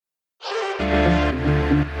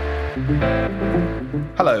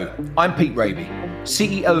Hello, I'm Pete Raby,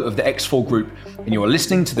 CEO of the X4 Group, and you are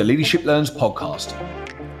listening to the Leadership Learns podcast.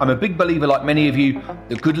 I'm a big believer, like many of you,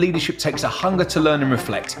 that good leadership takes a hunger to learn and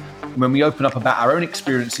reflect. And when we open up about our own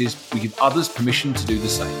experiences, we give others permission to do the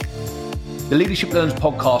same. The Leadership Learns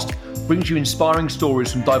podcast brings you inspiring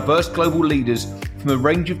stories from diverse global leaders from a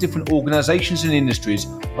range of different organizations and industries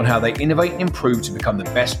on how they innovate and improve to become the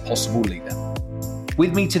best possible leader.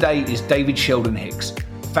 With me today is David Sheldon Hicks,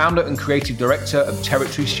 founder and creative director of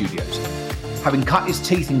Territory Studios. Having cut his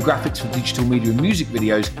teeth in graphics for digital media and music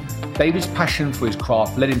videos, David's passion for his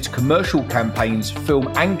craft led him to commercial campaigns, film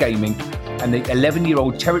and gaming, and the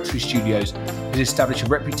 11-year-old Territory Studios has established a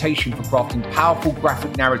reputation for crafting powerful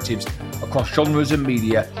graphic narratives across genres and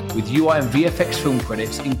media with UI and VFX film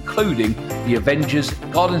credits, including The Avengers,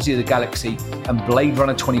 Guardians of the Galaxy, and Blade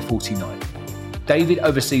Runner 2049. David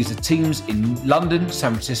oversees the teams in London,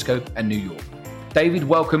 San Francisco, and New York. David,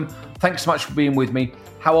 welcome. Thanks so much for being with me.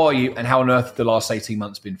 How are you, and how on earth have the last 18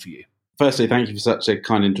 months been for you? Firstly, thank you for such a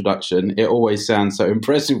kind introduction. It always sounds so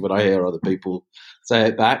impressive when I hear other people say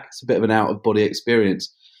it back. It's a bit of an out-of-body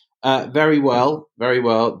experience. Very well, very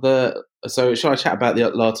well. So shall I chat about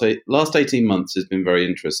the last 18 months has been very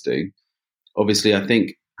interesting. Obviously, I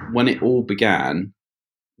think when it all began,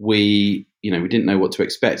 we didn't know what to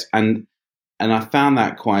expect. And I found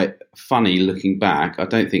that quite funny looking back. I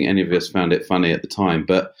don't think any of us found it funny at the time,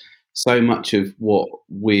 but so much of what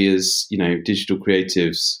we as, digital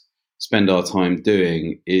creatives spend our time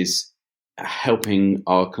doing is helping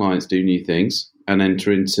our clients do new things and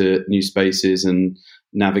enter into new spaces and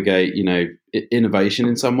navigate, innovation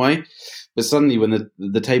in some way. But suddenly when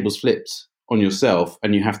the table's flipped on yourself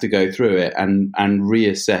and you have to go through it and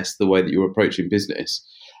reassess the way that you're approaching business,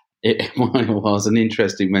 it was an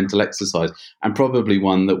interesting mental exercise, and probably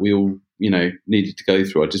one that we all, needed to go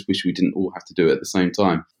through. I just wish we didn't all have to do it at the same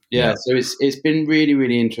time. Yeah. So it's been really,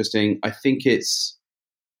 really interesting. I think it's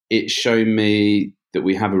shown me that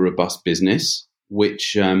we have a robust business,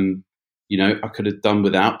 which I could have done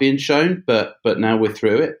without being shown, but now we're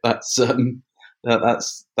through it. That's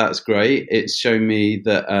great. It's shown me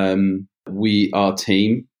that our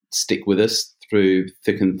team stick with us through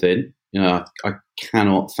thick and thin. I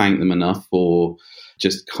cannot thank them enough for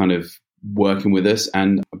just kind of working with us,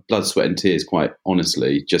 and blood, sweat and tears, quite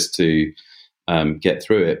honestly, just to get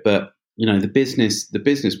through it. But, the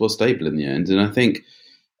business was stable in the end. And I think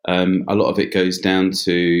a lot of it goes down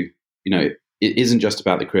to, it isn't just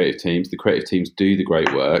about the creative teams. The creative teams do the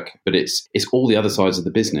great work, but it's all the other sides of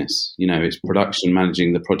the business. It's production,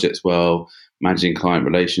 managing the projects well, managing client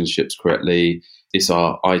relationships correctly. It's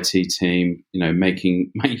our IT team,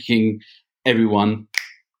 making everyone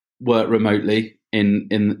work remotely in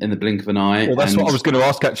the blink of an eye. Well, that's what I was going to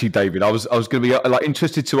ask, actually, David. I was going to be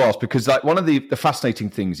interested to ask, because one of the fascinating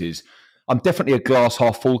things is I'm definitely a glass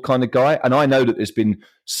half full kind of guy, and I know that there's been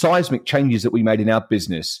seismic changes that we made in our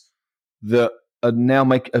business that are now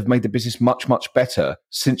have made the business much, much better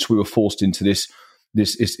since we were forced into this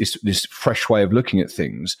fresh way of looking at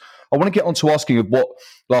things. I want to get on to asking of what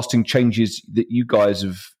lasting changes that you guys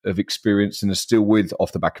have experienced and are still with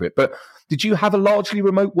off the back of it. But did you have a largely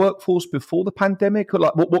remote workforce before the pandemic, or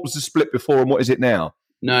what was the split before and what is it now?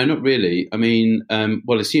 No, not really. I mean,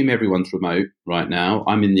 assume everyone's remote right now.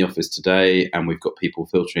 I'm in the office today, and we've got people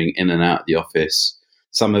filtering in and out of the office.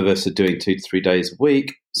 Some of us are doing 2 to 3 days a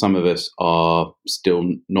week. Some of us are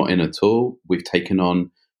still not in at all. We've taken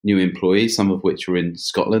on new employees, some of which are in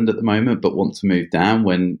Scotland at the moment, but want to move down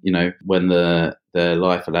when their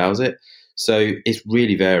life allows it. So it's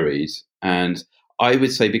really varied. And I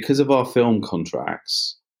would say because of our film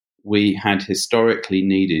contracts, we had historically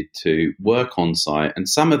needed to work on site. And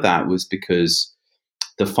some of that was because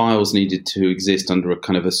the files needed to exist under a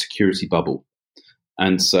kind of a security bubble.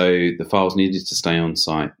 And so the files needed to stay on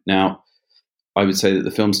site. Now, I would say that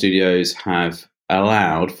the film studios have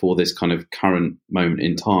allowed for this kind of current moment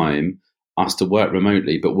in time us to work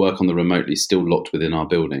remotely, but work on the remotely still locked within our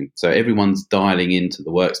building. So everyone's dialing into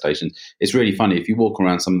the workstation. It's really funny. If you walk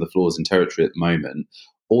around some of the floors in Territory at the moment,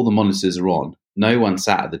 all the monitors are on. No one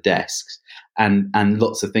sat at the desks, and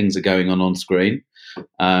lots of things are going on screen.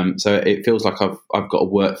 So it feels like I've got a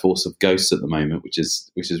workforce of ghosts at the moment, which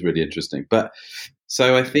is really interesting. But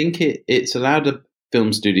so I think it's allowed the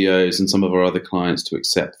film studios and some of our other clients to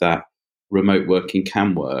accept that remote working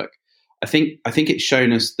can work. I think it's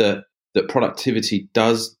shown us that productivity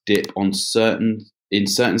does dip in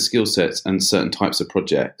certain skill sets and certain types of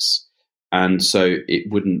projects, and so it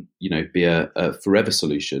wouldn't be a forever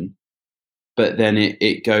solution. But then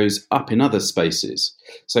it goes up in other spaces.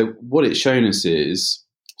 So what it's shown us is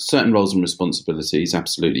certain roles and responsibilities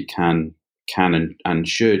absolutely can can and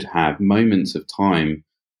should have moments of time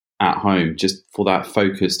at home just for that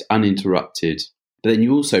focused, uninterrupted. But then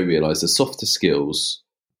you also realize the softer skills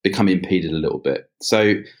become impeded a little bit.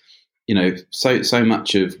 So, so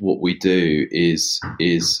much of what we do is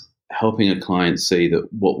helping a client see that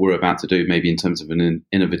what we're about to do, maybe in terms of an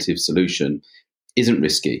innovative solution, isn't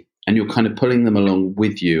risky. And you're kind of pulling them along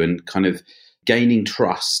with you and kind of gaining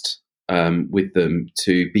trust with them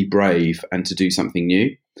to be brave and to do something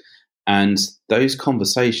new. And those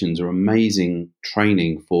conversations are amazing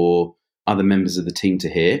training for other members of the team to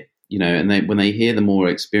hear, and when they hear the more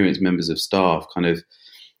experienced members of staff kind of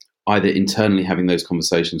either internally having those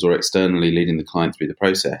conversations or externally leading the client through the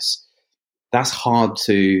process, that's hard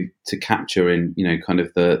to capture in, kind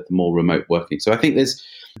of the more remote working. So I think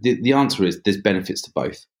the answer is there's benefits to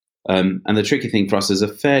both. And the tricky thing for us is a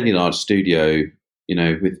fairly large studio,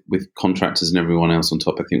 with contractors and everyone else on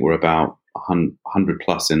top. I think we're about 100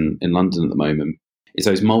 plus in London at the moment. It's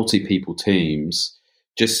those multi-people teams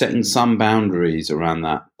just setting some boundaries around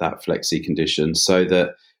that flexi condition so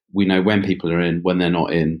that we know when people are in, when they're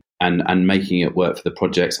not in, and making it work for the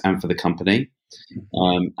projects and for the company,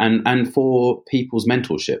 and for people's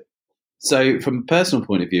mentorship. So from a personal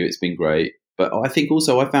point of view, it's been great. But I think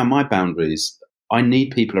also I found my boundaries. I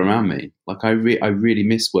need people around me. Like I really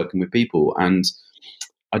miss working with people, and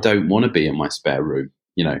I don't want to be in my spare room,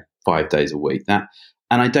 5 days a week. And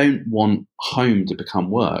I don't want home to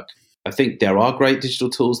become work. I think there are great digital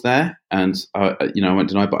tools there, and I won't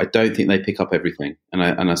deny, but I don't think they pick up everything.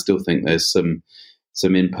 And I still think there's some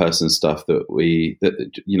in-person stuff that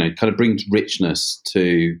kind of brings richness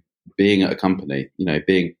to being at a company.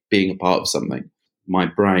 Being a part of something. My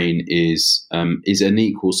brain is an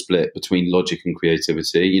equal split between logic and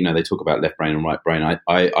creativity. They talk about left brain and right brain.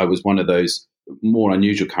 I was one of those more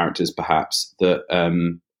unusual characters, perhaps, that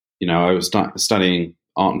I was studying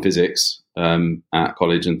art and physics at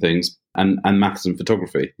college and things, and maths and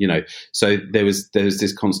photography. So there was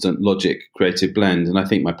this constant logic creative blend, and I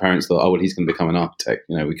think my parents thought, oh well, he's going to become an architect.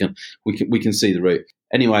 We can see the route.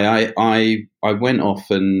 Anyway, I went off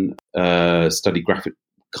and studied graphic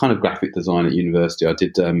design at university. I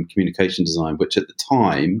did communication design, which at the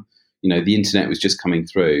time, the internet was just coming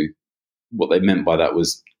through. What they meant by that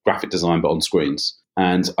was graphic design, but on screens.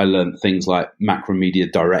 And I learned things like Macromedia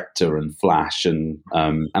Director and Flash, and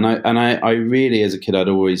I really, as a kid, I'd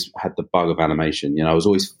always had the bug of animation. I was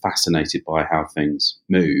always fascinated by how things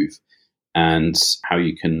move and how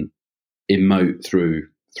you can emote through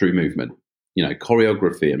movement.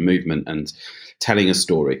 Choreography and movement and telling a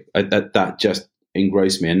story. That just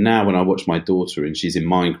engrossed me. And now when I watch my daughter and she's in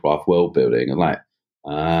Minecraft world building, I'm like,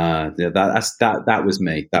 that was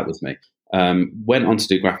me. That was me. Went on to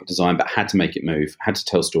do graphic design, but had to make it move, had to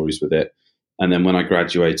tell stories with it. And then when I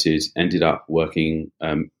graduated, ended up working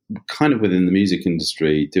kind of within the music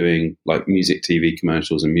industry, doing like music TV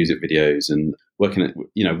commercials and music videos, and working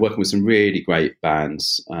with some really great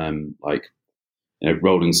bands, like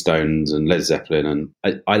Rolling Stones and Led Zeppelin.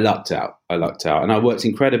 And I lucked out. And I worked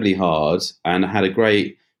incredibly hard, and I had a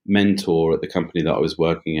great mentor at the company that I was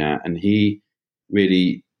working at, and he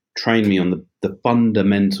really trained me on the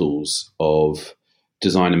fundamentals of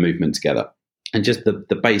design and movement together, and just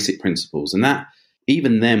the basic principles. And that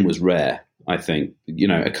even then was rare, I think.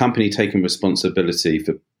 A company taking responsibility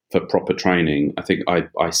for proper training, I think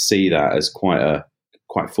I see that as quite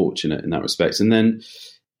fortunate in that respect. And then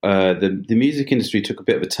the music industry took a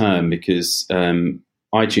bit of a turn because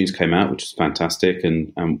iTunes came out, which was fantastic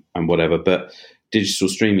and whatever, but digital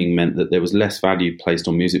streaming meant that there was less value placed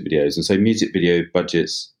on music videos, and so music video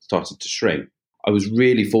budgets started to shrink. I was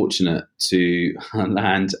really fortunate to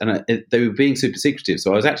land, and they were being super secretive,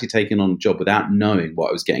 so I was actually taking on a job without knowing what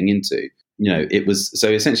I was getting into. It was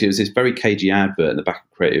this very cagey advert in the back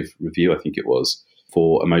of Creative Review, I think it was,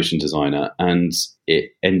 for a motion designer, and it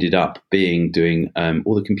ended up doing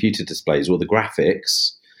all the computer displays, all the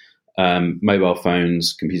graphics, mobile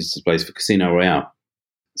phones, computer displays for Casino Royale.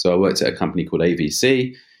 So I worked at a company called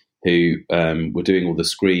AVC, who were doing all the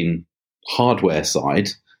screen hardware side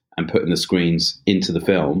and putting the screens into the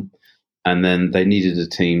film, and then they needed a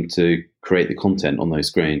team to create the content on those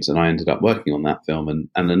screens, and I ended up working on that film and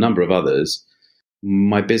a number of others.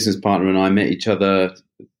 My business partner and I met each other,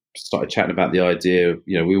 started chatting about the idea.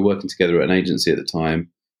 We were working together at an agency at the time,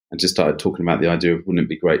 and just started talking about the idea of, wouldn't it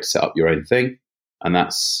be great to set up your own thing? And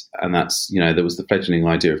that's there was the fledgling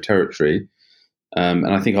idea of Territory. And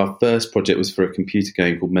I think our first project was for a computer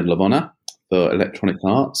game called Medal of Honor for Electronic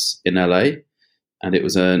Arts in LA. And it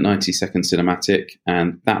was a 90-second cinematic.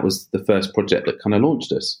 And that was the first project that kind of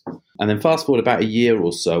launched us. And then fast forward about a year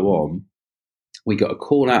or so on, we got a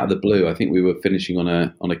call out of the blue. I think we were finishing on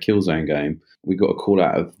a Killzone game. We got a call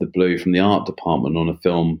out of the blue from the art department on a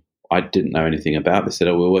film I didn't know anything about. They said,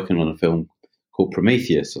 "Oh, we're working on a film called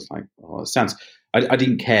Prometheus." I was like, "Oh, it sounds." I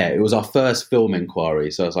didn't care. It was our first film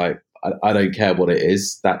inquiry, so I was like, I don't care what it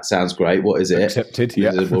is. That sounds great. What is it? Accepted.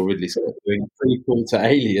 Yeah. Well, Ridley Scott doing a prequel to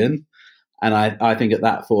Alien. And I think at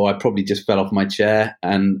that I probably just fell off my chair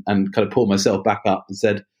and kind of pulled myself back up and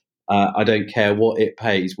said, I don't care what it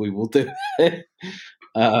pays, we will do it.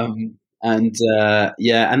 And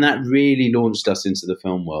that really launched us into the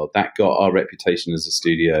film world. That got our reputation as a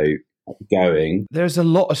studio going. There's a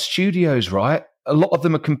lot of studios, right? A lot of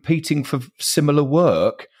them are competing for similar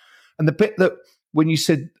work. And the bit that when you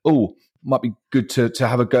said, oh, might be good to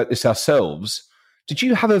have a go at this ourselves, did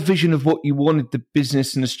you have a vision of what you wanted the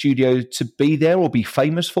business and the studio to be there or be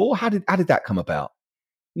famous for? How did that come about?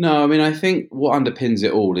 No, I mean, I think what underpins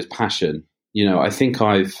it all is passion. You know, I think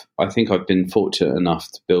I've been fortunate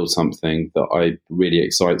enough to build something that really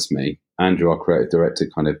excites me. Andrew, our creative director,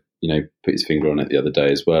 kind of, put his finger on it the other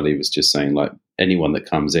day as well. He was just saying, like, anyone that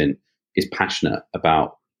comes in is passionate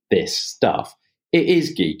about this stuff. It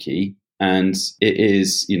is geeky and it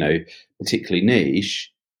is, particularly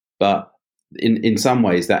niche, but in some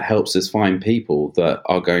ways that helps us find people that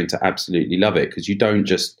are going to absolutely love it, because you don't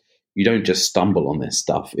just stumble on this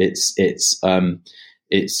stuff. It's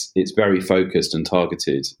very focused and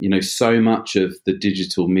targeted. So much of the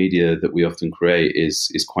digital media that we often create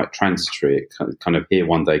is quite transitory. It kind of here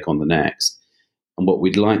one day, gone the next. And what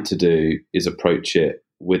we'd like to do is approach it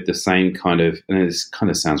with the same kind of, and this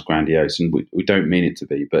kind of sounds grandiose, and we don't mean it to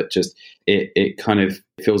be, but just it kind of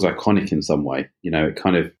feels iconic in some way. It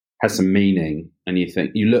kind of has some meaning, and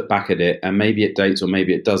you look back at it, and maybe it dates or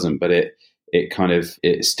maybe it doesn't, but it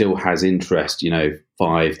still has interest,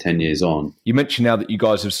 5-10 years on. You mentioned now that you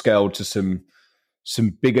guys have scaled to some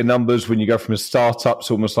bigger numbers. When you go from a startup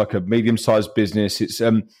to almost like a medium-sized business, it's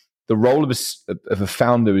the role of a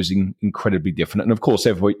founder is incredibly different. And of course,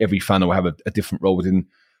 every founder will have a different role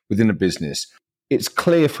within a business. It's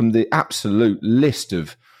clear from the absolute list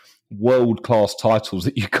of world-class titles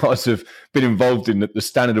that you guys have been involved in that the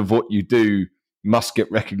standard of what you do must get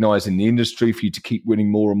recognized in the industry for you to keep winning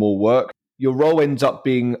more and more work. Your role ends up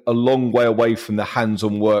being a long way away from the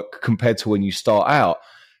hands-on work compared to when you start out.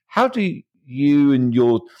 How do you and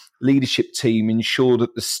your leadership team ensure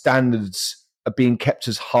that the standards are being kept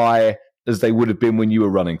as high as they would have been when you were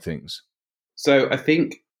running things? So I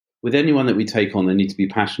think with anyone that we take on, they need to be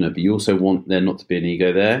passionate, but you also want there not to be an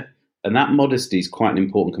ego there. And that modesty is quite an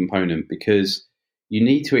important component, because you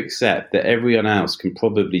need to accept that everyone else can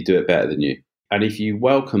probably do it better than you. And if you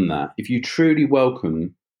welcome that, if you truly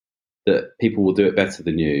welcome that people will do it better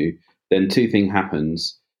than you, then two things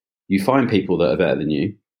happens. You find people that are better than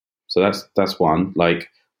you. So that's one. Like,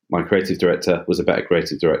 my creative director was a better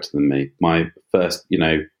creative director than me. My first,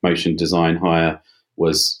 motion design hire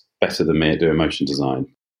was better than me at doing motion design.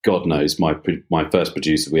 God knows my first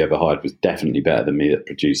producer we ever hired was definitely better than me at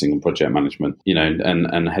producing and project management,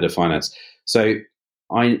 and head of finance. So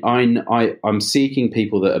I'm seeking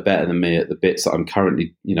people that are better than me at the bits that I'm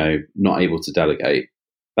currently, not able to delegate.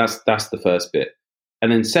 That's the first bit.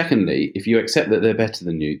 And then secondly, if you accept that they're better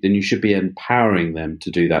than you, then you should be empowering them to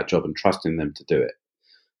do that job and trusting them to do it.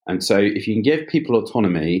 And so if you can give people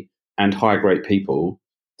autonomy and hire great people,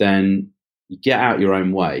 then you get out your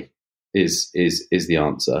own way is the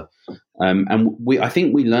answer. I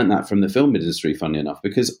think we learned that from the film industry, funnily enough,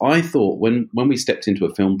 because I thought when we stepped into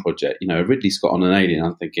a film project, Ridley Scott on an Alien,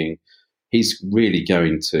 I'm thinking he's really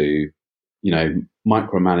going to,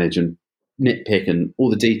 micromanage and nitpick and all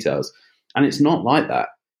the details. And it's not like that.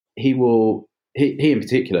 He in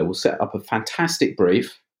particular will set up a fantastic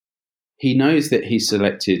brief. He knows that he's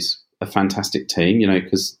selected a fantastic team,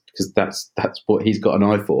 because that's what he's got an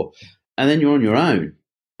eye for. And then you're on your own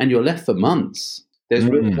and you're left for months. There's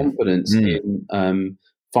real confidence in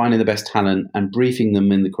finding the best talent and briefing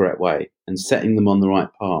them in the correct way and setting them on the right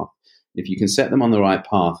path. If you can set them on the right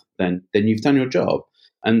path, then you've done your job.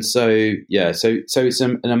 And so it's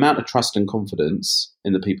an amount of trust and confidence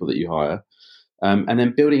in the people that you hire. And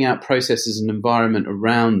then building out processes and environment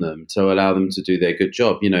around them to allow them to do their good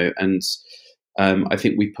job, and I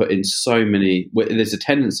think we put in there's a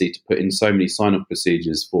tendency to put in so many sign-off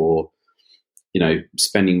procedures for,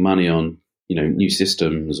 spending money on, new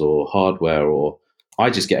systems or hardware, or I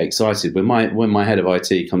just get excited when my head of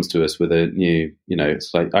IT comes to us with a new,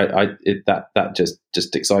 it's like that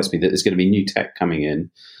just excites me that there's going to be new tech coming in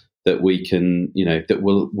that we can, that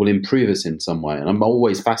will improve us in some way. And I'm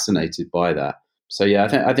always fascinated by that. So yeah,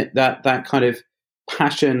 I think that kind of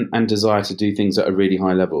passion and desire to do things at a really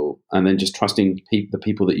high level, and then just trusting the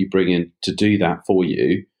people that you bring in to do that for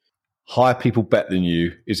you. Hire people better than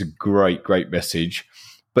you is a great, great message.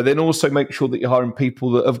 But then also make sure that you're hiring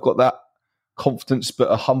people that have got that confidence,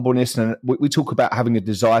 but a humbleness. And we talk about having a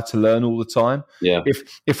desire to learn all the time. Yeah.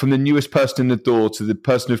 If from the newest person in the door to the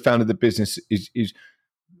person who founded the business is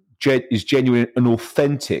genuine and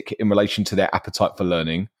authentic in relation to their appetite for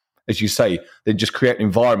learning, as you say, then just create an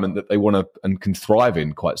environment that they want to and can thrive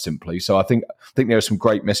in, quite simply. So I think there are some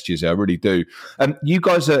great messages there. I really do. You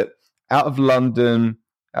guys are out of London,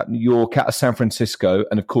 out of New York, out of San Francisco,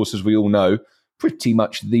 and of course, as we all know, pretty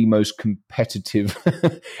much the most competitive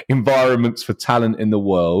environments for talent in the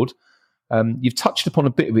world. You've touched upon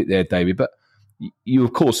a bit of it there, David, but you,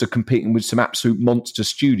 of course, are competing with some absolute monster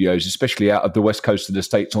studios, especially out of the West Coast of the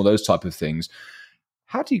States and all those type of things.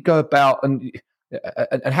 How do you go about and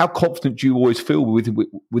how confident do you always feel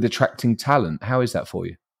with attracting talent? How is that for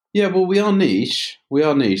you? Yeah, well, we are niche.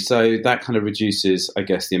 So that kind of reduces, I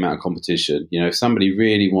guess, the amount of competition. You know, if somebody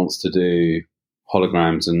really wants to do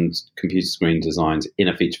holograms and computer screen designs in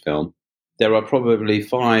a feature film, there are probably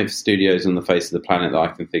 5 studios on the face of the planet that I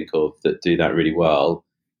can think of that do that really well.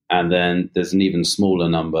 And then there's an even smaller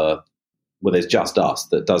number where there's just us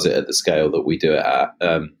that does it at the scale that we do it at.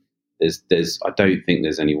 I don't think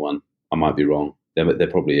there's anyone. I might be wrong. There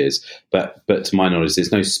probably is, but to my knowledge,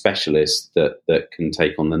 there's no specialist that can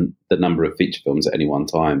take on the number of feature films at any one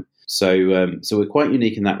time. So we're quite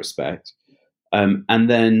unique in that respect. And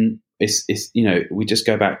then it's we just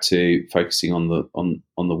go back to focusing on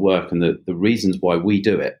the work and the reasons why we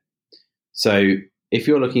do it. So if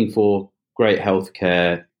you're looking for great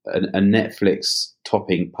healthcare, a Netflix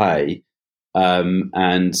topping pay, and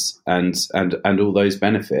all those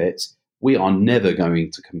benefits, we are never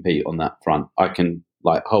going to compete on that front. I can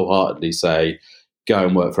wholeheartedly say, go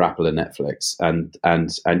and work for Apple and Netflix, and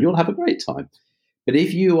you'll have a great time. But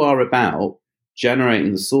if you are about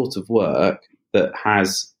generating the sort of work that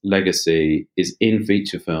has legacy, is in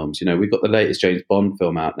feature films, we've got the latest James Bond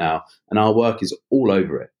film out now, and our work is all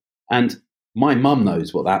over it. And my mum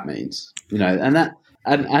knows what that means, and that.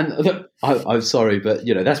 And I'm sorry, but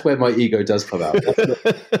that's where my ego does come out.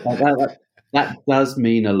 That does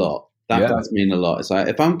mean a lot. That does mean a lot. It's like,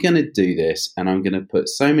 if I'm going to do this and I'm going to put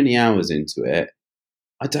so many hours into it,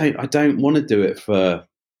 I don't want to do it for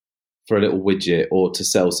a little widget or to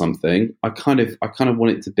sell something. I kind of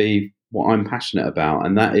want it to be what I'm passionate about,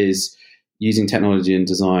 and that is using technology and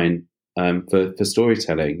design for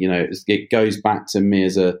storytelling. It goes back to me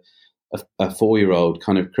as a 4-year-old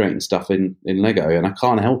kind of creating stuff in Lego, and I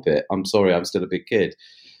can't help it. I'm sorry, I'm still a big kid.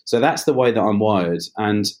 So that's the way that I'm wired.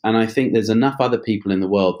 And I think there's enough other people in the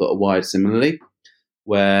world that are wired similarly,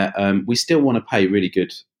 where we still want to pay really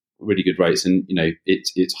good rates. And,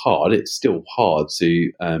 it's hard. It's still hard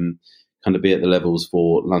to kind of be at the levels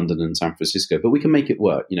for London and San Francisco, but we can make it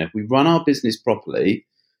work. If we run our business properly,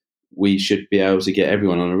 we should be able to get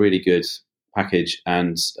everyone on a really good package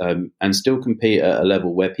and still compete at a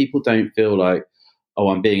level where people don't feel like, oh,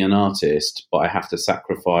 I'm being an artist, but I have to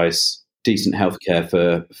sacrifice decent healthcare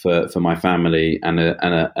for my family and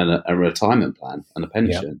a retirement plan and a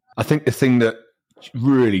pension. Yeah. I think the thing that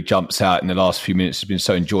really jumps out in the last few minutes has been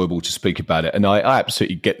so enjoyable to speak about it, and I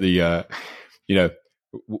absolutely get the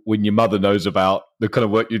when your mother knows about the kind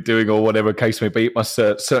of work you're doing or whatever case may be, it must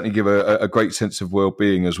certainly give a great sense of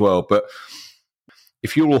well-being as well. But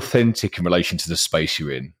if you're authentic in relation to the space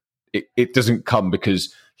you're in, it doesn't come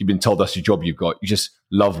because you've been told that's the job you've got. You just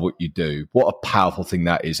love what you do. What a powerful thing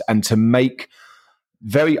that is. And to make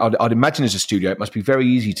I'd imagine as a studio, it must be very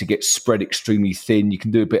easy to get spread extremely thin. You can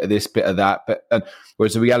do a bit of this, bit of that.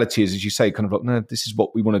 Whereas the reality is, as you say, kind of like, no, this is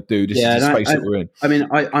what we want to do. This is the space that we're in. I mean,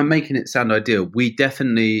 I'm making it sound ideal. We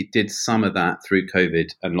definitely did some of that through COVID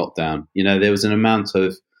and lockdown. There was an amount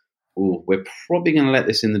of, we're probably going to let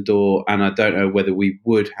this in the door, and I don't know whether we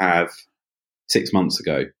would have 6 months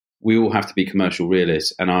ago. We all have to be commercial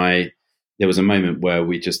realists, and there was a moment where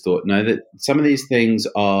we just thought, no, that some of these things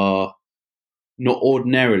are not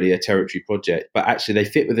ordinarily a territory project, but actually they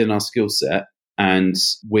fit within our skill set, and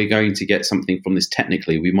we're going to get something from this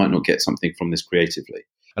technically. We might not get something from this creatively.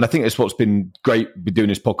 And I think that's what's been great with doing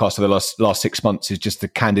this podcast for the last 6 months is just the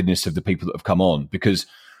candidness of the people that have come on, because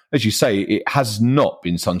as you say, it has not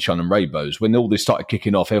been sunshine and rainbows. When all this started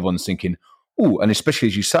kicking off, everyone's thinking, and especially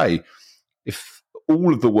as you say, if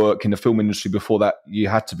all of the work in the film industry before that, you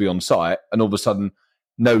had to be on site, and all of a sudden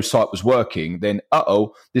no site was working, then,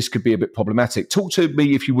 this could be a bit problematic. Talk to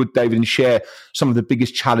me, if you would, David, and share some of the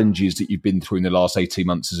biggest challenges that you've been through in the last 18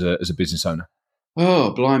 months as a business owner.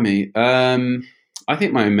 Oh, blimey. I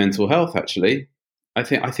think my own mental health, actually.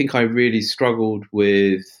 I really struggled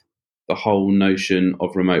with the whole notion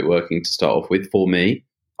of remote working to start off with. For me,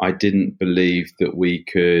 I didn't believe that we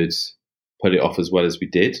could pull it off as well as we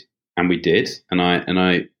did, and we did, and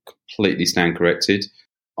I completely stand corrected.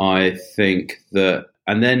 I think that,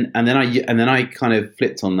 and then I kind of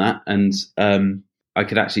flipped on that, and I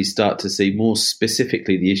could actually start to see more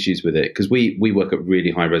specifically the issues with it, because we work at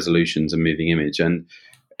really high resolutions and moving image, and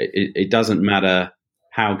it doesn't matter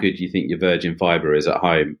how good you think your virgin fiber is at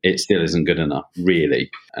home, it still isn't good enough, really.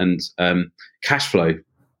 And cash flow.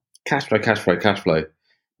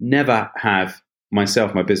 Never have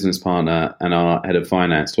myself, my business partner, and our head of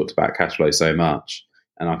finance talked about cash flow so much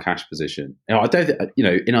and our cash position. I don't,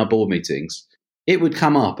 in our board meetings, it would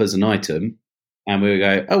come up as an item, and we would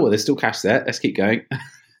go, "Oh well, there's still cash there. Let's keep going."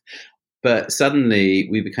 But suddenly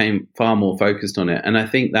we became far more focused on it, and I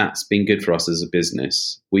think that's been good for us as a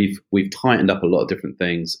business. We've tightened up a lot of different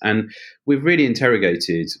things, and we've really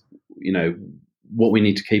interrogated, what we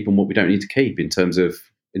need to keep and what we don't need to keep in terms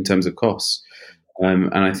of costs.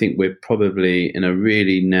 And I think we're probably in a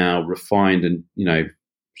really now refined and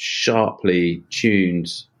sharply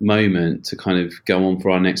tuned moment to kind of go on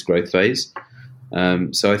for our next growth phase.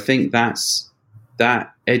 So I think that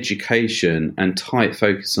education and tight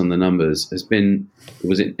focus on the numbers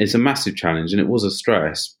it's a massive challenge, and it was a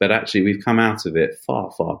stress, but actually we've come out of it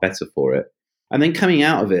far, far better for it. And then coming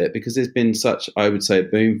out of it, because there's been such, I would say, a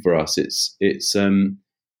boom for us, it's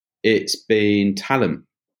been talent.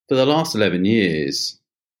 For the last 11 years,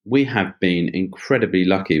 we have been incredibly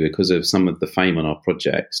lucky because of some of the fame on our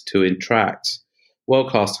projects to attract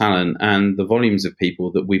world-class talent and the volumes of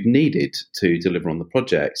people that we've needed to deliver on the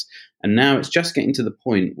projects. And now it's just getting to the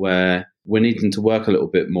point where we're needing to work a little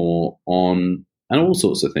bit more on, and all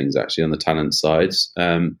sorts of things actually on the talent side.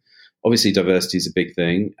 Obviously, diversity is a big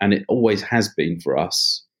thing, and it always has been for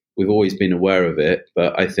us. We've always been aware of it,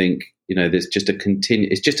 but I think there's just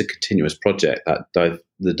it's just a continuous project, that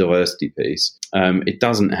the diversity piece. It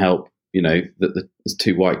doesn't help, that there's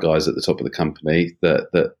two white guys at the top of the company that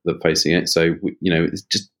are facing it. So there's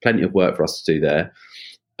just plenty of work for us to do there.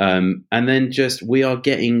 And then we are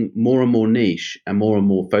getting more and more niche and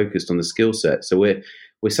more focused on the skill set. So we're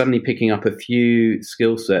suddenly picking up a few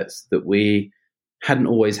skill sets that we hadn't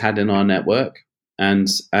always had in our network, and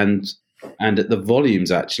at the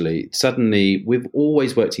volumes, actually, suddenly we've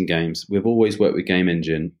always worked in games. We've always worked with Game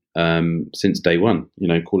Engine since day one,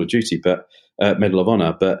 Call of Duty, but Medal of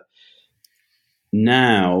Honor. But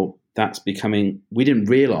now that's becoming, we didn't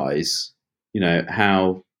realize,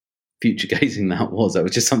 how future gazing that was. That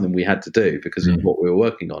was just something we had to do because of what we were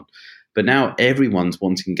working on. But now everyone's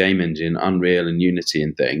wanting Game Engine, Unreal and Unity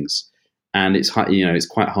and things. And it's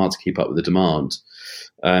quite hard to keep up with the demand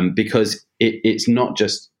because it's not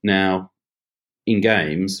just now in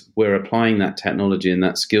games. We're applying that technology and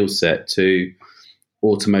that skill set to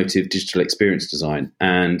automotive digital experience design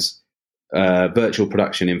and virtual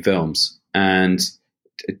production in films and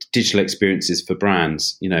digital experiences for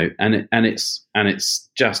brands, and it's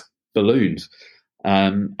just ballooned.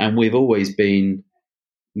 And we've always been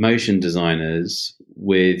motion designers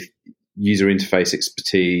with user interface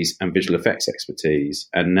expertise and visual effects expertise.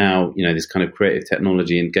 And now, this kind of creative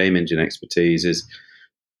technology and game engine expertise is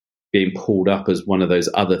being pulled up as one of those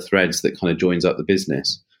other threads that kind of joins up the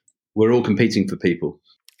business. We're all competing for people.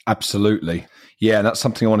 Absolutely. Yeah, and that's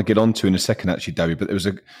something I want to get onto in a second, actually, David. But there was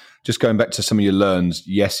just going back to some of your learns,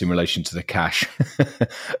 yes, in relation to the cash.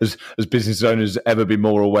 as business owners, ever be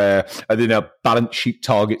more aware, and then our balance sheet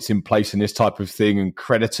targets in place and this type of thing, and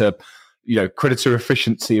creditor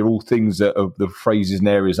efficiency are all things that are the phrases and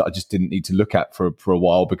areas that I just didn't need to look at for a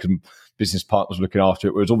while because business partners were looking after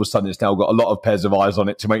it, whereas all of a sudden it's now got a lot of pairs of eyes on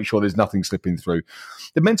it to make sure there's nothing slipping through.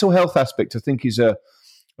 The mental health aspect, I think, is a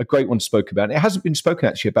great one to spoke about. It hasn't been spoken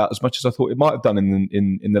actually about as much as I thought it might have done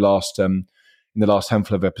in the last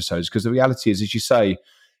handful of episodes, because the reality is, as you say,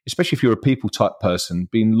 especially if you're a people type person,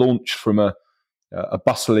 being launched from a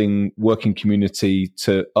bustling working community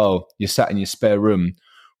to, you're sat in your spare room,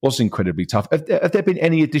 was incredibly tough. Have there been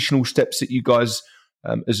any additional steps that you guys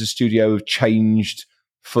as a studio have changed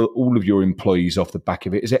for all of your employees off the back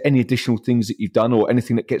of it? Is there any additional things that you've done or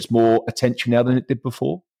anything that gets more attention now than it did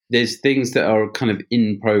before? There's things that are kind of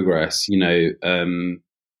in progress. We're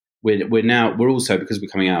also, because we're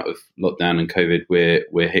coming out of lockdown and COVID,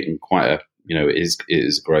 we're hitting quite a, it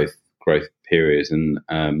is growth period, and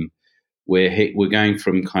we're going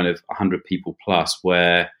from kind of 100 people plus,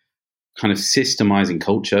 where kind of systemizing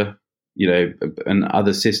culture, and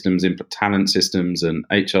other systems, in talent systems and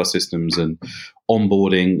HR systems and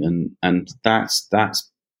onboarding, and that's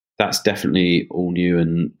definitely all new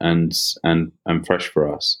and fresh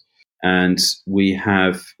for us. and we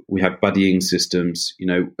have buddying systems.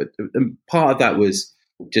 And part of that was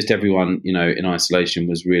just everyone, in isolation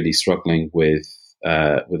was really struggling with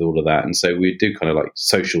all of that, and so we do kind of like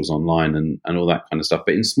socials online and all that kind of stuff,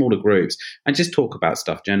 but in smaller groups, and just talk about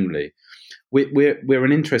stuff generally. We're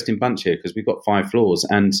an interesting bunch here because we've got 5 floors,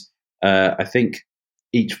 and I think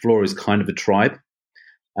each floor is kind of a tribe,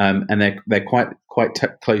 and they're quite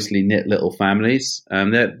closely knit little families.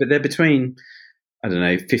 They're between, I don't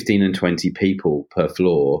know, 15 and 20 people per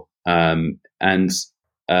floor, I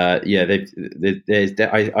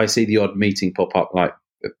see the odd meeting pop up, like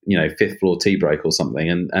 5th floor tea break or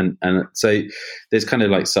something, and so there's kind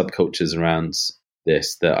of like subcultures around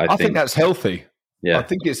this that I think that's healthy. Yeah, I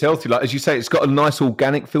think it's healthy. Like, as you say, it's got a nice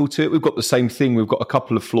organic feel to it. We've got the same thing. We've got a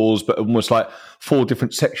couple of floors, but almost like 4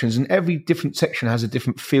 different sections, and every different section has a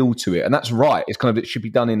different feel to it. And that's right. It's kind of, it should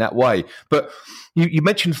be done in that way. But you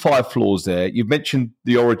mentioned 5 floors there. You've mentioned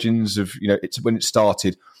the origins of, it's when it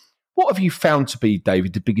started. What have you found to be,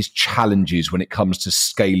 David, the biggest challenges when it comes to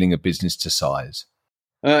scaling a business to size?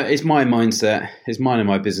 It's my mindset. It's mine and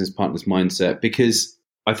my business partner's mindset, because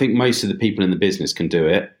I think most of the people in the business can do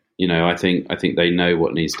it. I think they know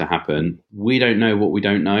what needs to happen. We don't know what we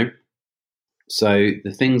don't know. So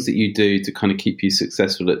the things that you do to kind of keep you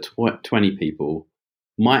successful at 20 people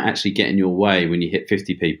might actually get in your way when you hit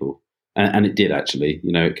 50 people. And it did actually,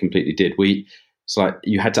 it completely did. It's like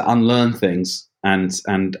you had to unlearn things and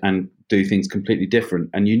do things completely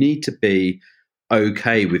different. And you need to be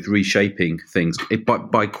okay with reshaping things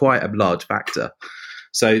by quite a large factor.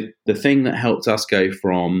 So the thing that helped us go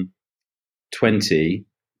from 20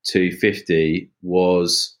 to 50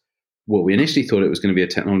 was, well, we initially thought it was going to be a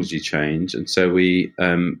technology change, and so we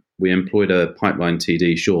employed a pipeline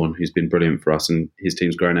TD, Sean, who's been brilliant for us, and his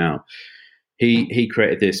team's grown out. He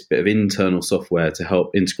created this bit of internal software to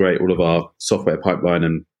help integrate all of our software pipeline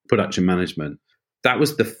and production management. That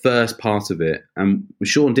was the first part of it, and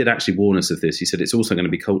Sean did actually warn us of this. He said it's also going to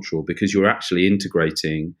be cultural, because you're actually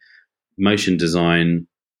integrating motion design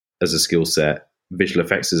as a skill set, visual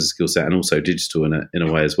effects as a skill set, and also digital in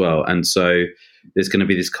a way as well. And so there's going to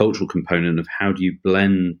be this cultural component of how do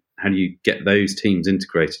you get those teams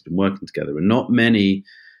integrated and working together. And not many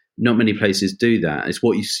places do that. It's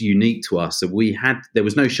what is unique to us. So there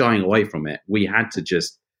was no shying away from it. We had to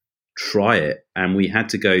just try it, and we had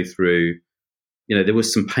to go through, there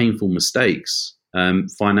was some painful mistakes,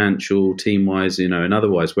 financial, team wise, and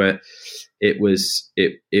otherwise, where it was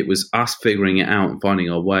us figuring it out and finding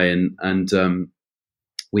our way. And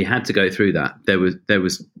we had to go through that.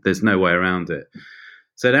 There's no way around it.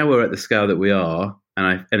 So now we're at the scale that we are,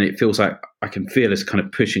 and it feels like I can feel us kind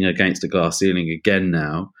of pushing against a glass ceiling again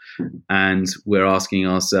now, and we're asking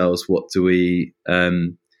ourselves, what do we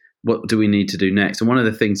need to do next? And one of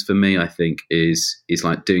the things for me, I think, is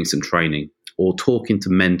like doing some training or talking to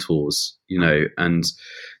mentors, and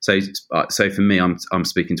so for me, I'm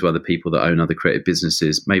speaking to other people that own other creative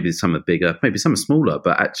businesses. Maybe some are bigger, maybe some are smaller,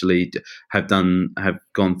 but actually have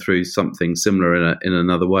gone through something similar in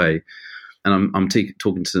another way. And I'm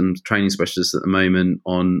talking to some training specialists at the moment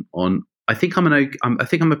on. I think I'm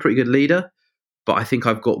a pretty good leader, but I think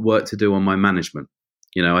I've got work to do on my management.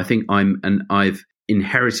 I think I've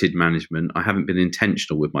inherited management. I haven't been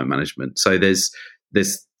intentional with my management. So there's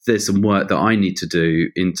some work that I need to do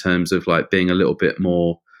in terms of like being a little bit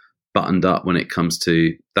more buttoned up when it comes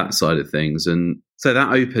to that side of things. And so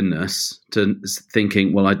that openness to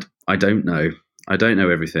thinking, well, I don't know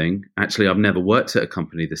everything. Actually, I've never worked at a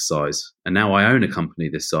company this size, and now I own a company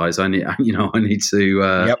this size. I need to.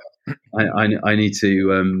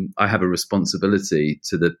 I have a responsibility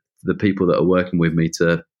to the people that are working with me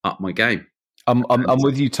to up my game. I'm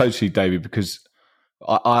with you totally, David, because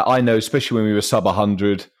I know, especially when we were sub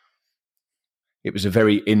 100, it was a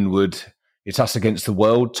very inward, it's us against the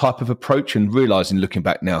world type of approach, and realizing, looking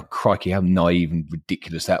back now, crikey, how naive and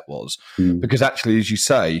ridiculous that was. Because actually, as you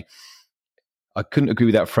say, I couldn't agree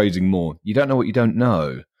with that phrasing more. You don't know what you don't know.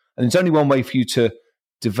 And there's only one way for you to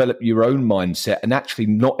develop your own mindset and actually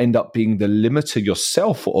not end up being the limiter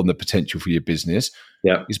yourself on the potential for your business,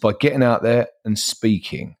 is by getting out there and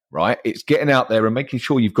speaking, right? It's getting out there and making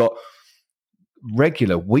sure you've got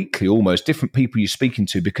regular, weekly, almost different people you're speaking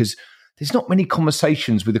to, because there's not many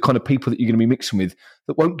conversations with the kind of people that you're going to be mixing with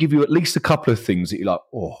that won't give you at least a couple of things that you're like,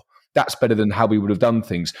 oh, that's better than how we would have done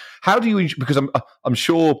things. How do you, because I'm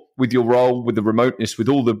sure with your role, with the remoteness, with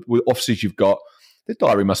all the offices you've got, the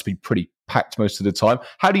diary must be pretty packed most of the time.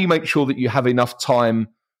 How do you make sure that you have enough time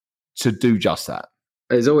to do just that?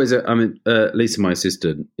 There's always Lisa, my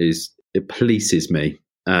assistant, it polices me,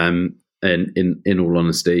 and in all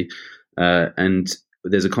honesty, and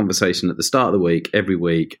there's a conversation at the start of the week, every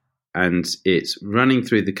week, and it's running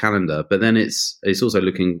through the calendar, but then it's also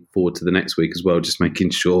looking forward to the next week as well, just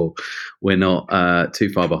making sure we're not too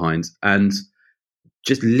far behind, and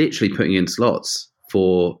just literally putting in slots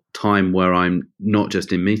for time where I'm not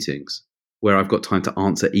just in meetings, where I've got time to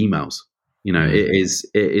answer emails. It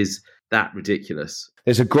is that ridiculous.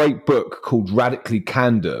 There's a great book called Radically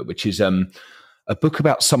Candor, which is a book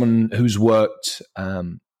about someone who's worked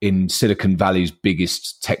in Silicon Valley's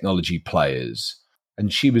biggest technology players.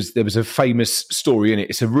 And there was a famous story in it.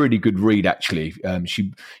 It's a really good read, actually.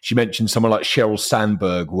 She mentioned someone like Sheryl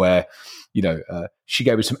Sandberg, where, she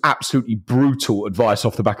gave us some absolutely brutal advice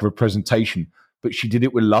off the back of a presentation, but she did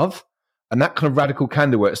it with love. And that kind of radical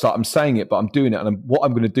candor where it's like, I'm saying it, but I'm doing it. And what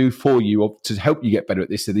I'm going to do for you to help you get better at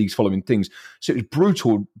this are these following things. So it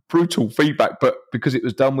was brutal feedback, but because it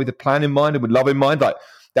was done with a plan in mind and with love in mind, like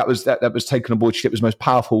that was taken on board. It was the most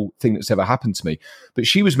powerful thing that's ever happened to me. But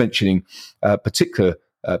she was mentioning a particular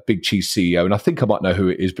Big Cheese CEO, and I think I might know who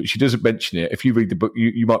it is, but she doesn't mention it. If you read the book,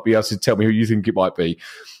 you might be able to tell me who you think it might be.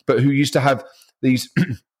 But who used to have these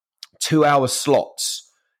 2-hour slots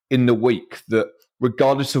in the week that,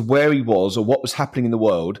 regardless of where he was or what was happening in the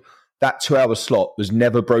world, that 2-hour slot was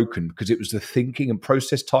never broken because it was the thinking and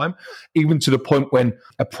process time, even to the point when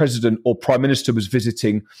a president or prime minister was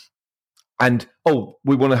visiting and,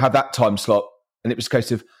 we want to have that time slot. And it was a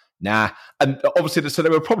case of, nah. And obviously, so they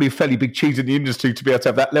were probably a fairly big cheese in the industry to be able to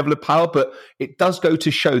have that level of power. But it does go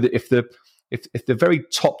to show that if the very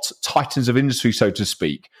top titans of industry, so to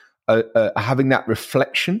speak, are having that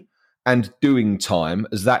reflection and doing time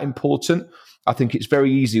as that important, I think it's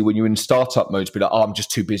very easy when you're in startup mode to be like, I'm just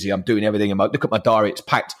too busy. I'm doing everything. Look at my diary. It's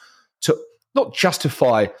packed, to not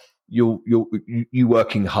justify you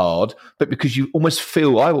working hard, but because you almost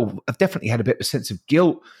feel, I've definitely had a bit of a sense of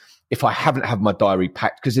guilt if I haven't had my diary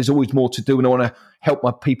packed, because there's always more to do and I want to help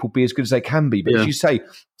my people be as good as they can be. But as you say,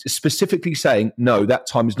 specifically saying, no, that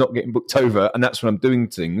time is not getting booked over and that's when I'm doing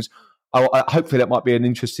things. Hopefully that might be an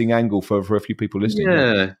interesting angle for a few people listening.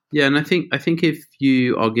 Yeah, and I think if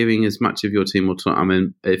you are giving as much of your team autonomy, I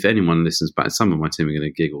mean, if anyone listens back, some of my team are going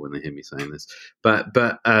to giggle when they hear me saying this, but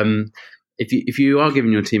if you are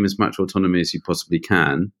giving your team as much autonomy as you possibly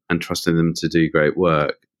can and trusting them to do great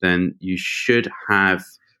work, then you should have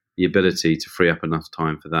the ability to free up enough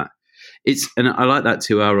time for that. And I like that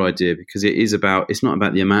 2-hour idea because it's not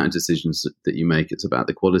about the amount of decisions that you make, it's about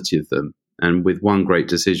the quality of them. And with one great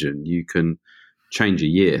decision, you can change a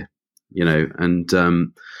year, and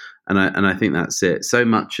I think that's it. So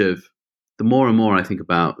much of the more and more I think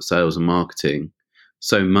about sales and marketing,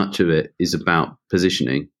 so much of it is about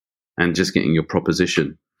positioning and just getting your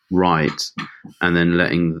proposition right, and then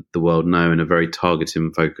letting the world know in a very targeted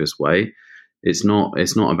and focused way. It's not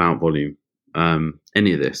about volume.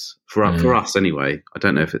 Any of this for us anyway. I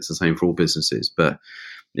don't know if it's the same for all businesses, but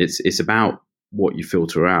it's about what you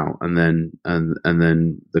filter out, and then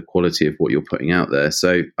the quality of what you're putting out there.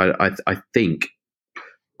 So I think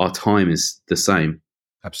our time is the same.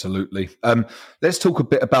 Absolutely. Let's talk a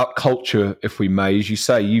bit about culture, if we may. As you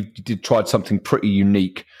say, you tried something pretty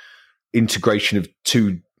unique, integration of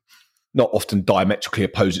two, not often diametrically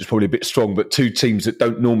opposed, it's probably a bit strong, but two teams that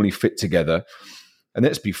don't normally fit together. And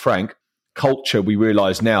let's be frank, culture, we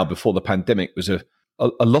realise now, before the pandemic, was a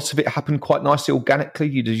lot of it happened quite nicely organically.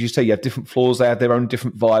 As you say, you have different floors, they have their own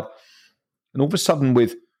different vibe. And all of a sudden,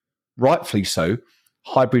 with, rightfully so,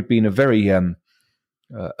 hybrid being a very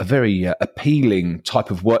appealing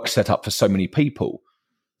type of work setup for so many people,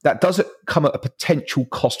 that does come at a potential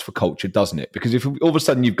cost for culture, doesn't it? Because if all of a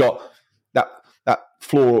sudden you've got that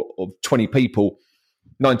floor of 20 people,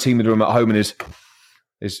 19 of them at home, and is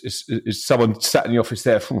someone sat in the office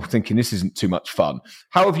there thinking this isn't too much fun.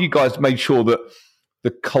 How have you guys made sure that the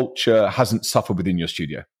culture hasn't suffered within your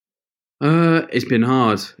studio? It's been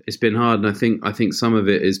hard. And I think some of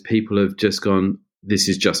it is people have just gone, this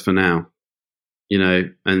is just for now,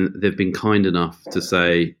 and they've been kind enough to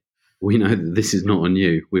say, we know that this is not on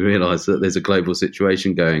you. We realise that there's a global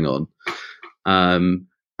situation going on,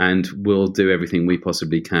 and we'll do everything we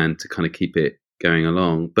possibly can to kind of keep it going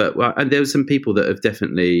along. And there were some people that have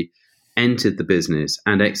definitely entered the business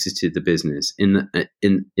and exited the business in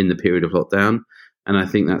the period of lockdown. And I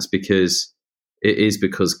think that's because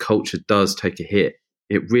culture does take a hit.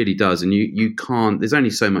 It really does. And you can't, there's only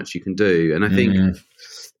so much you can do. And I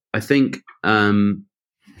think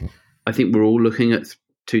we're all looking at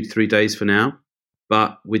 2 to 3 days for now,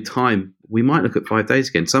 but with time, we might look at 5 days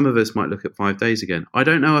again. Some of us might look at 5 days again. I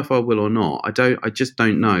don't know if I will or not. I just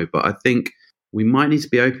don't know. But I think we might need to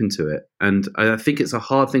be open to it. And I think it's a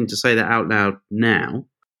hard thing to say that out loud now,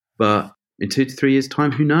 but in 2 to 3 years'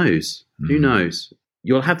 time, who knows? Who knows?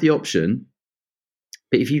 You'll have the option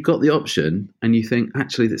But if you've got the option and you think,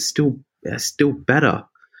 actually, that's still better.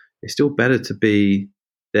 It's still better to be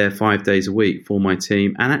there 5 days a week for my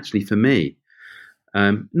team and actually for me.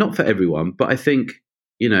 Not for everyone, but I think,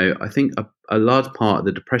 a large part of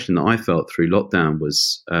the depression that I felt through lockdown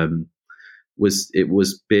was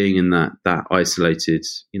being in that isolated,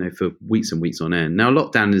 for weeks and weeks on end. Now,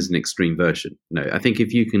 lockdown is an extreme version. I think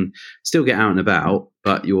if you can still get out and about,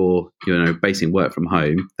 but you're, basing work from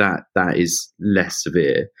home, that is less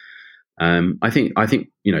severe. I think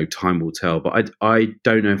time will tell, but I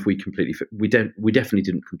don't know if we completely we definitely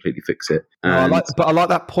didn't completely fix it. No, I like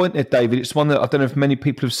that point there, David. It's one that I don't know if many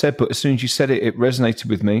people have said, but as soon as you said it, it resonated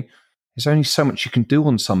with me. There's only so much you can do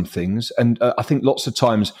on some things, and I think lots of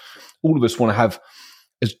times all of us want to have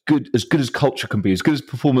as good as culture can be, as good as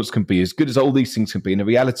performance can be, as good as all these things can be. And the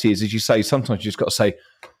reality is, as you say, sometimes you just got to say,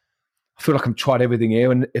 I feel like I've tried everything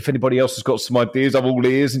here, and if anybody else has got some ideas, I'm all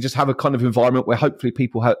ears, and just have a kind of environment where hopefully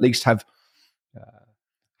people at least have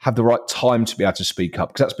the right time to be able to speak up,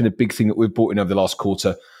 because that's been a big thing that we've brought in over the last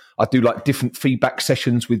quarter. I do like different feedback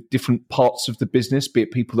sessions with different parts of the business, be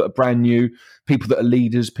it people that are brand new, people that are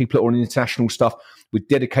leaders, people that are on international stuff, with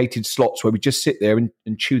dedicated slots where we just sit there and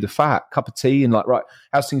chew the fat, cup of tea, and like, right,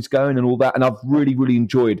 how's things going and all that. And I've really, really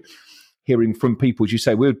enjoyed hearing from people. As you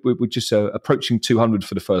say, we're just approaching 200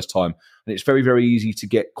 for the first time. And it's very, very easy to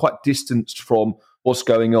get quite distanced from what's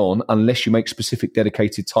going on unless you make specific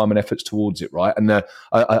dedicated time and efforts towards it, right? And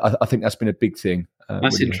I think that's been a big thing.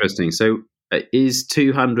 That's really interesting. So is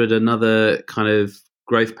 200 another kind of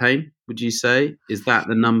growth pain, would you say? Is that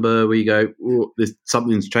the number where you go, oh,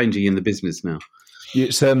 something's changing in the business now?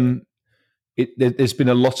 It's there's been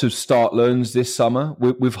a lot of start learns this summer.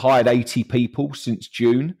 We've hired 80 people since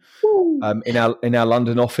June in our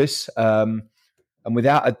London office, and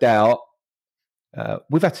without a doubt,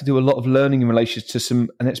 we've had to do a lot of learning in relation to some,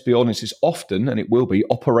 and let's be honest, it's often, and it will be,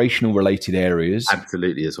 operational related areas.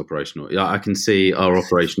 Absolutely, it's operational. Yeah, I can see our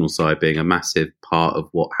operational side being a massive part of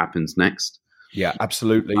what happens next. Yeah,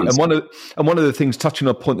 absolutely. And one of the things, touching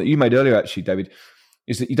on a point that you made earlier, actually, David,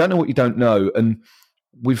 is that you don't know what you don't know. And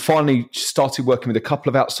we've finally started working with a couple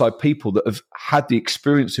of outside people that have had the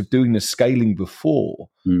experience of doing the scaling before.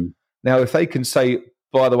 Now, if they can say,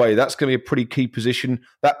 by the way, that's going to be a pretty key position,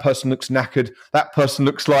 that person looks knackered, that person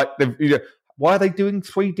looks like they've, why are they doing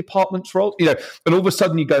 3 departments roles? And all of a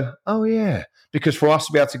sudden you go, oh yeah, because for us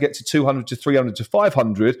to be able to get to 200 to 300 to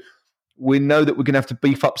 500, we know that we're going to have to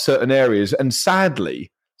beef up certain areas. And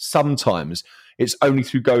sadly, sometimes it's only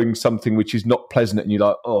through going something which is not pleasant and you're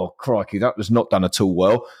like, oh, crikey, that was not done at all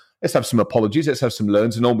well. Let's have some apologies. Let's have some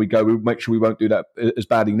learns. And on we go. We'll make sure we won't do that as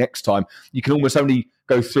badly next time. You can almost only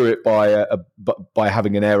go through it by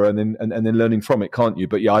having an error and then learning from it, can't you?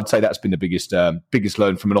 But yeah, I'd say that's been the biggest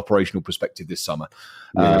learn from an operational perspective this summer.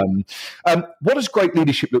 Yeah. What does great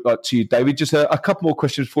leadership look like to you, David? Just a couple more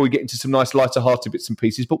questions before we get into some nice lighter-hearted bits and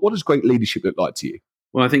pieces. But what does great leadership look like to you?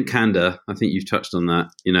 Well, I think candor. I think you've touched on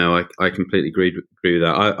that. I completely agree with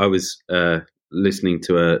that. I was listening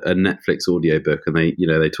to a Netflix audiobook, and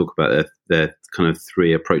they talk about their kind of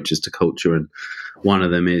 3 approaches to culture, and one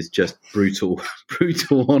of them is just brutal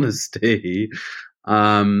honesty.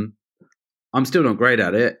 I'm still not great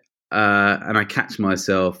at it, and I catch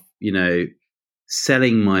myself,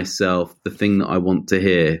 selling myself the thing that I want to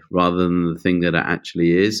hear rather than the thing that it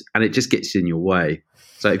actually is, and it just gets in your way.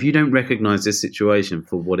 So if you don't recognize this situation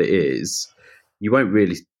for what it is, you won't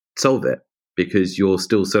really solve it, because you're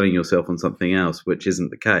still selling yourself on something else, which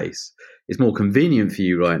isn't the case. It's more convenient for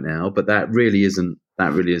you right now, but that really isn't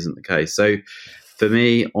the case. So for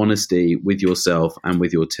me, honesty with yourself and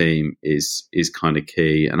with your team is kind of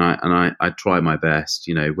key. And I try my best,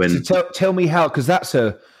 when. So tell me how, because that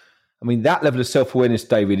level of self-awareness,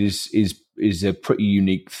 David, is a pretty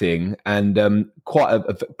unique thing, and quite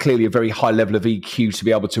clearly a very high level of EQ to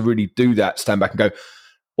be able to really do that, stand back and go,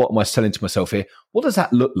 what am I selling to myself here? What does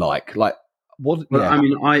that look like? Like, what? Well,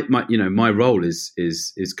 yeah. my role is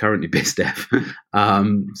currently biz dev,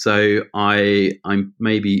 so I'm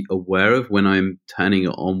maybe aware of when I'm turning it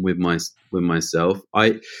on with myself.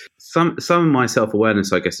 Some of my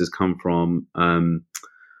self-awareness, I guess, has come from in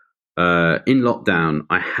lockdown.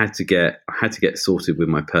 I had to get sorted with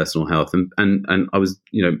my personal health, and I was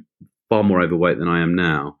far more overweight than I am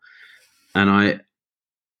now, and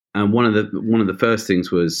one of the first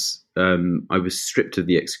things was I was stripped of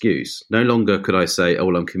the excuse. No longer could I say, oh,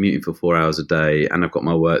 well, I'm commuting for 4 hours a day and I've got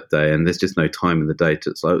my work day and there's just no time in the day.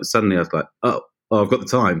 So suddenly I was like, oh, I've got the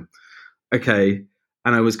time. Okay.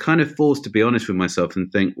 And I was kind of forced to be honest with myself and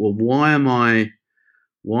think, well, why am I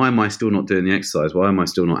still not doing the exercise? Why am I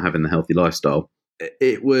still not having the healthy lifestyle?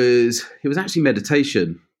 It was actually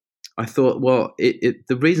meditation. I thought, well,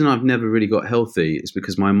 the reason I've never really got healthy is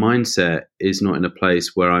because my mindset is not in a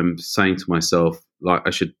place where I'm saying to myself, like, I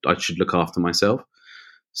should look after myself.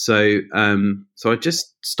 So I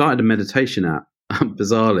just started a meditation app.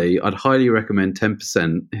 Bizarrely, I'd highly recommend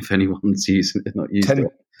 10% if anyone's not used it.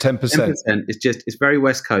 10%. 10%. It's very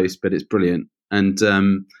West Coast, but it's brilliant. And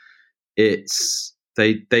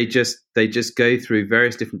they just go through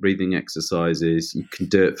various different breathing exercises. You can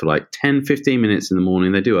do it for like 10, 15 minutes in the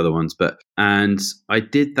morning. They do other ones, and I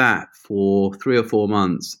did that for 3 or 4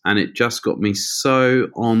 months, and it just got me so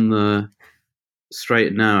on the straight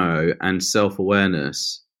and narrow and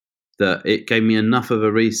self-awareness that it gave me enough of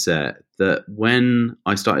a reset that when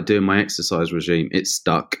I started doing my exercise regime, it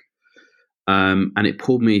stuck. And it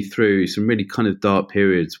pulled me through some really kind of dark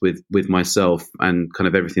periods with myself and kind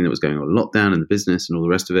of everything that was going on, lockdown and the business and all the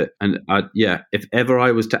rest of it. And if ever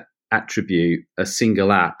I was to attribute a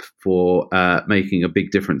single app for making a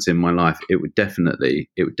big difference in my life, it would definitely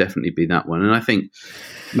be that one. And I think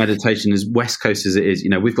meditation, as West Coast as it is,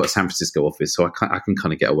 we've got a San Francisco office, so I can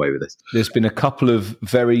kind of get away with this. There's been a couple of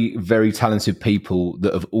very, very talented people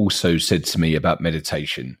that have also said to me about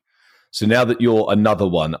meditation. So now that you're another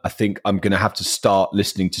one, I think I'm going to have to start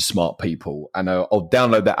listening to smart people, and I'll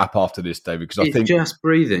download that app after this, David, because I think it's just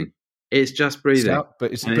breathing.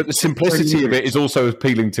 But the simplicity of it is also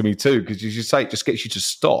appealing to me too, because as you say, it just gets you to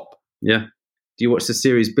stop. Yeah. Do you watch the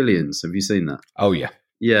series Billions? Have you seen that? Oh yeah.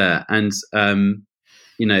 Yeah, and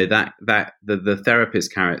that the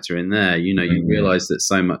therapist character in there, you realize that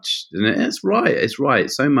so much, and it's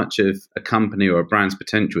right. So much of a company or a brand's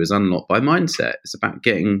potential is unlocked by mindset. It's about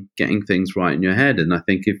getting things right in your head. And I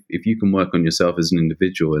think if you can work on yourself as an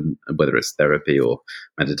individual, and whether it's therapy or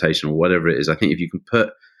meditation or whatever it is, I think if you can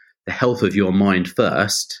put the health of your mind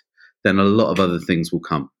first, then a lot of other things will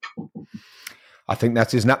come. I think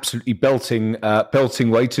that is an absolutely belting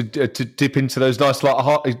way to dip into those nice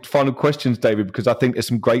final questions, David, because I think there's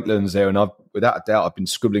some great learns there, and without a doubt I've been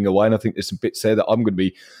scribbling away, and I think there's some bits there that I'm going to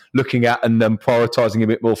be looking at and prioritising a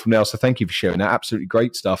bit more from now. So thank you for sharing that. Absolutely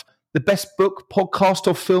great stuff. The best book, podcast,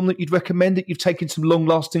 or film that you'd recommend that you've taken some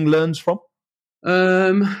long-lasting learns from? I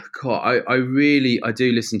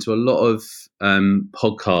do listen to a lot of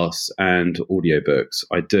podcasts and audiobooks.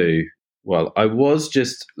 I do. Well, I was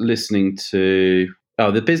just listening to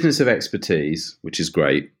The Business of Expertise, which is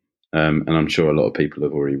great, and I'm sure a lot of people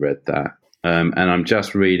have already read that. And I'm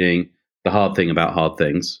just reading The Hard Thing About Hard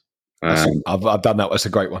Things. I've done that. That's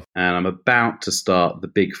a great one. And I'm about to start The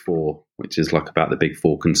Big Four, which is like about the Big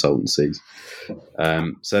Four consultancies.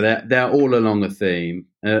 So they're all along a theme.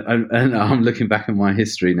 And I'm looking back at my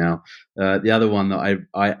history now. The other one that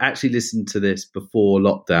I actually listened to this before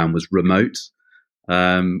lockdown was Remote.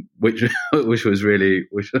 Which was really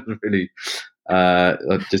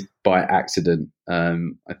just by accident,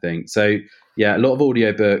 I think. So yeah, a lot of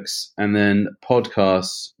audiobooks, and then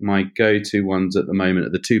podcasts. My go-to ones at the moment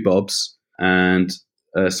are the Two Bobs and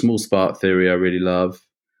Small Spark Theory. I really love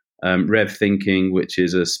Rev Thinking, which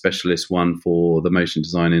is a specialist one for the motion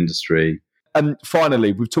design industry. And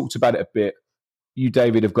finally, we've talked about it a bit. You,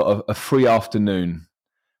 David, have got a free afternoon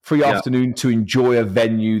to enjoy a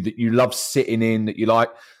venue that you love sitting in, that you like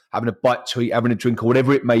having a bite to eat, having a drink, or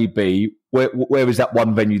whatever it may be. Where is that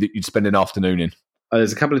one venue that you'd spend an afternoon in?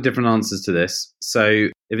 There's a couple of different answers to this. So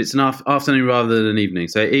if it's an afternoon rather than an evening,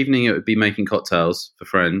 so evening it would be making cocktails for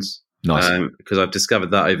friends. Nice. Because I've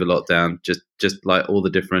discovered that over lockdown, just like all the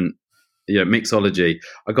different mixology.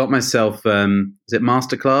 I got myself, is it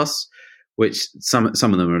Masterclass? Which some of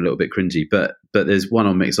them are a little bit cringy, but there's one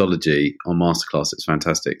on mixology on Masterclass. It's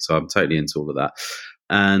fantastic. So I'm totally into all of that.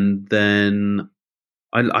 And then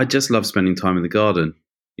I just love spending time in the garden.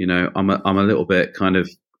 I'm a little bit kind of,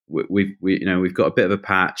 we've got a bit of a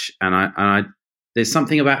patch, and I there's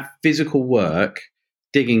something about physical work,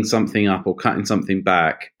 digging something up or cutting something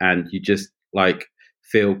back, and you just like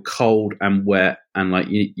feel cold and wet, and like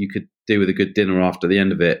you could do with a good dinner after the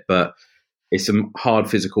end of it, but it's some hard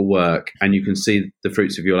physical work, and you can see the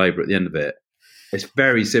fruits of your labor at the end of it. It's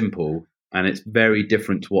very simple, and it's very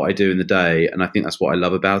different to what I do in the day, and I think that's what I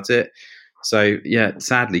love about it. So, yeah,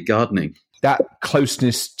 sadly, gardening. That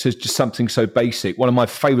closeness to just something so basic. One of my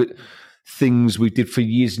favourite things we did for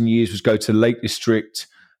years and years was go to Lake District,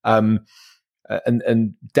 and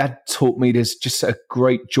Dad taught me there's just a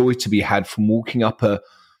great joy to be had from walking up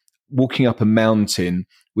a mountain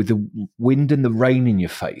with the wind and the rain in your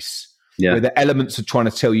face. Yeah. Where the elements are trying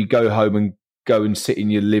to tell you go home and go and sit in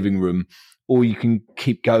your living room, or you can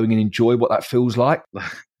keep going and enjoy what that feels like.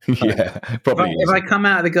 Yeah, probably. If I come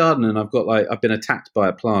out of the garden and I've been attacked by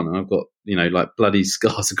a plant and I've got bloody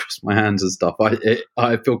scars across my hands and stuff,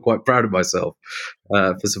 I feel quite proud of myself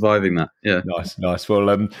for surviving that. Yeah, nice. Well,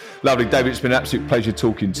 lovely, David. It's been an absolute pleasure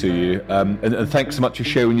talking to you, and thanks so much for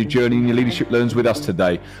sharing your journey and your leadership learns with us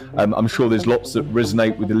today. I'm sure there's lots that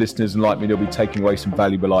resonate with the listeners, and like me, they'll be taking away some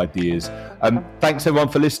valuable ideas. Thanks everyone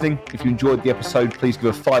for listening. If you enjoyed the episode, please give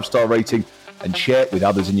a 5-star rating and share it with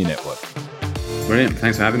others in your network. Brilliant.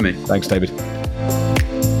 Thanks for having me. Thanks, David.